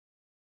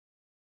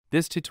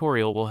This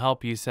tutorial will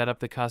help you set up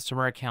the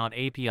customer account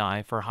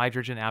API for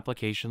Hydrogen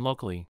application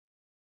locally.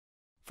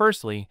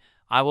 Firstly,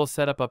 I will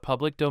set up a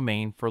public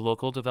domain for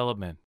local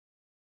development.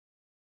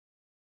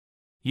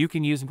 You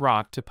can use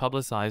Grok to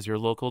publicize your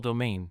local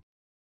domain.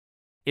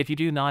 If you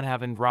do not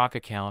have a Grok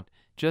account,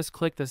 just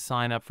click the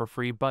Sign Up for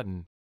Free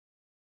button.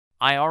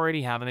 I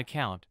already have an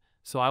account,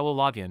 so I will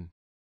log in.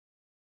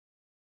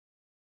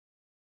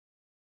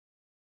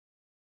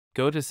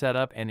 Go to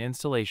Setup and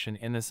Installation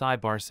in the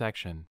sidebar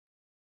section.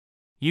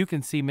 You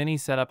can see many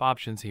setup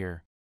options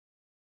here.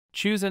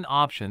 Choose an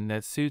option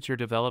that suits your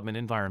development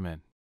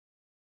environment.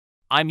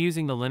 I'm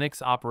using the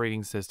Linux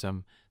operating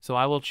system, so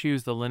I will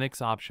choose the Linux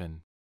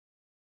option.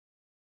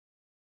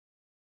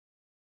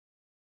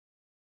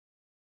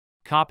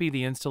 Copy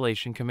the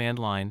installation command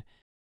line,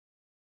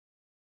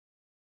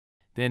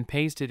 then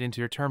paste it into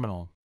your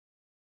terminal.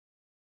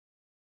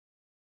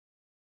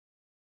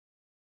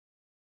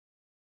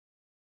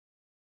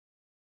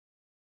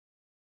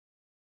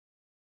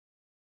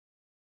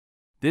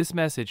 This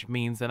message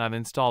means that I've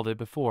installed it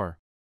before.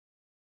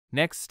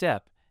 Next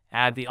step,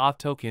 add the auth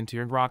token to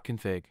your Grok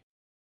config.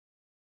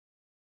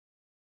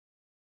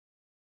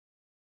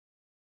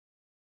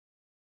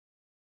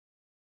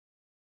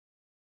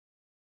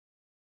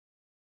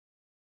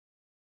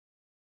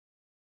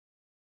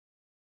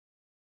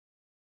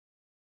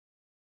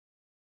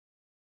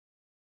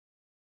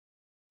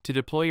 To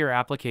deploy your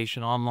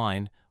application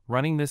online,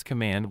 running this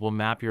command will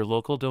map your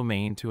local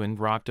domain to an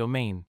Grok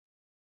domain.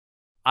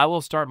 I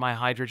will start my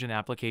Hydrogen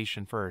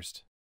application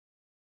first.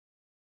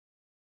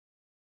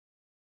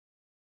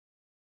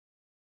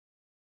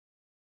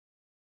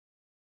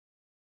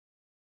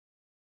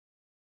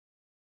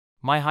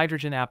 My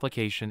Hydrogen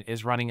application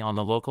is running on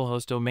the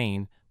localhost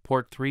domain,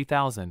 port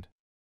 3000.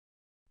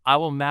 I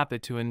will map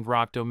it to an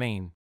Grok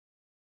domain.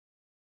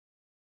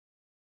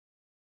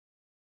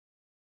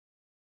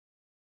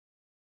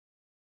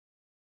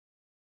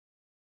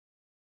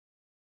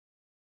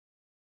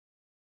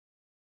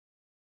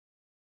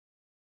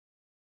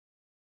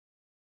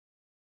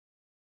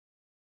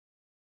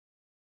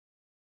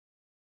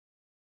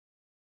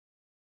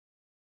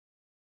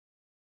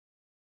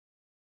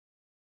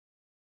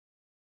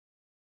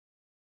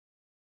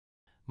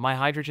 My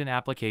Hydrogen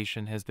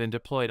application has been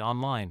deployed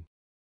online.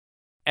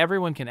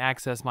 Everyone can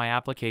access my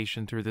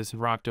application through this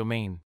Grok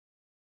domain.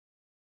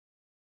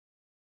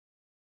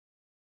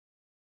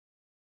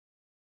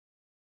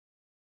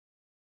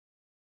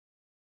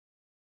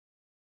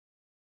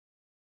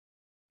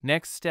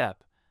 Next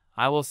step,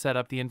 I will set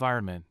up the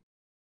environment.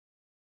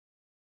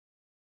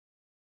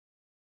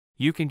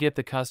 You can get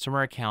the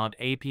customer account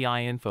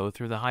API info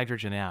through the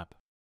Hydrogen app.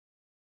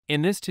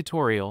 In this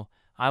tutorial,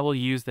 I will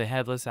use the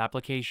headless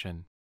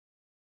application.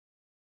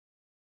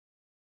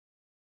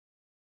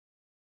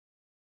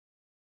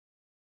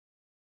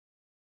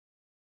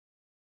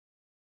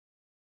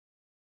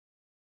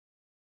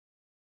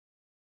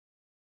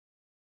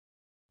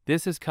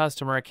 This is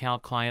customer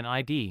account client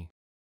ID.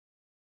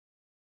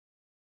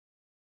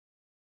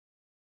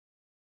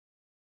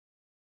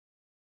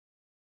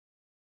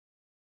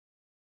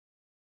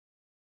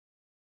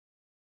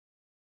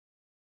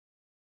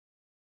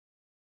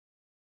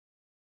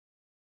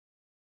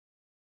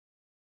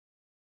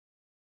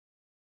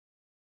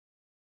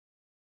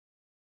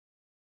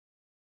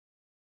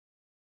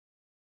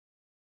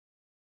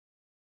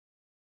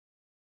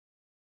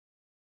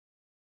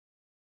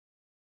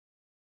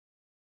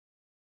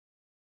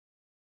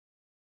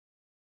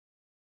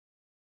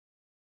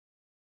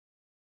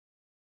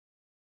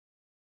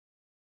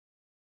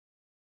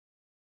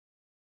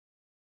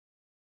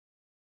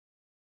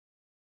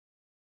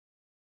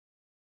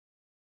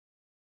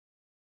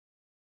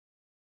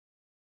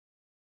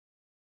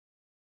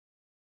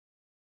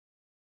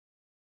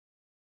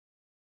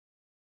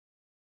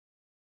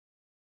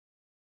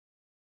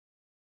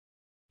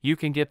 You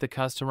can get the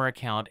customer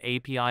account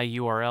API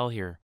URL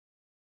here.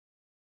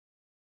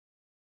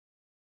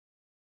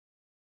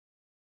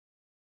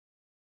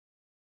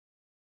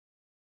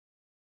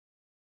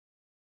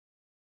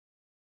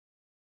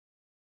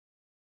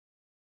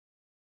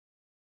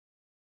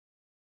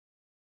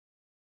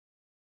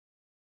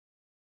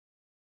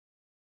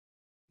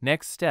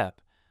 Next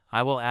step,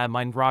 I will add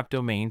my Grok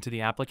domain to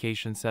the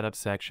application setup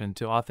section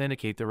to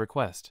authenticate the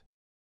request.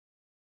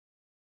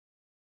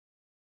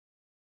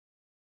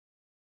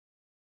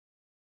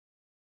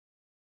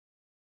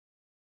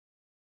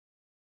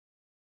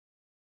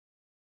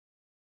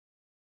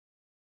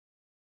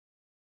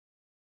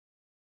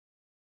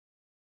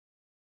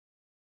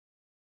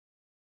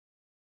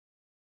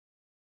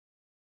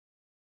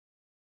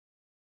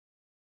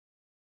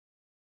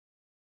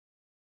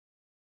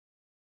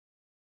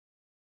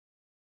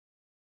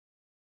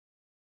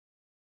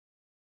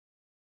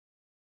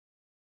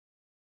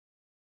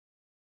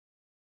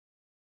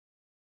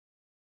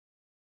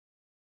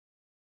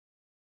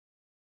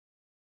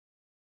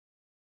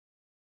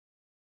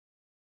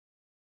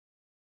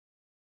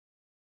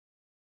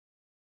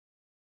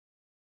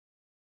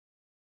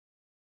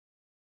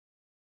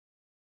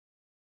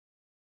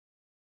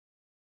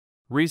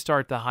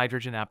 Restart the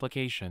Hydrogen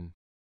application.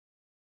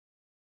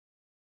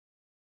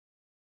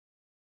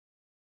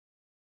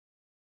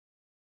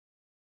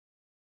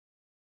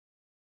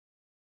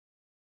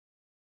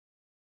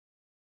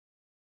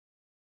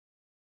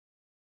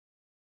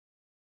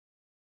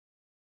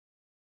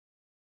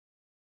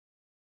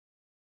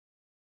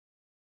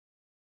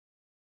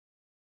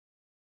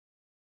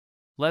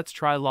 Let's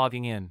try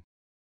logging in.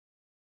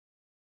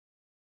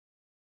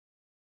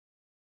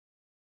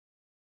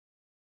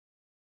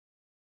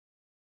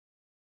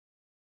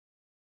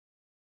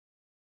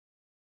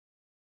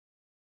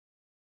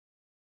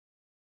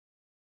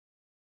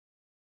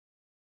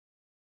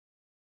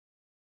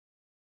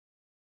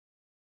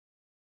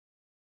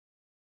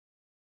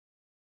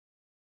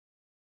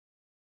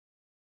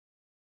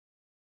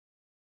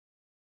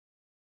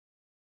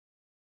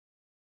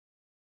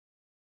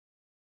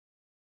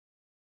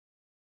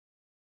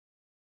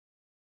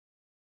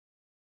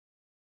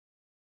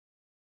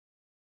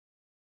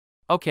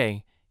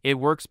 Okay, it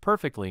works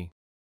perfectly.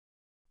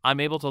 I'm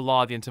able to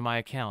log into my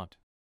account.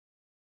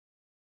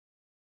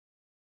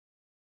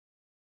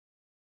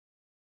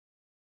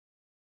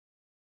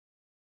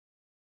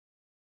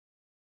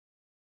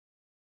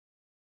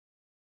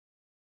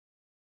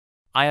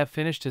 I have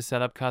finished to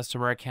set up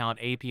customer account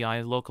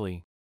API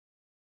locally.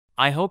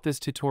 I hope this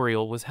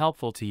tutorial was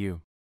helpful to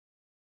you.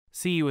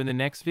 See you in the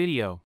next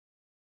video.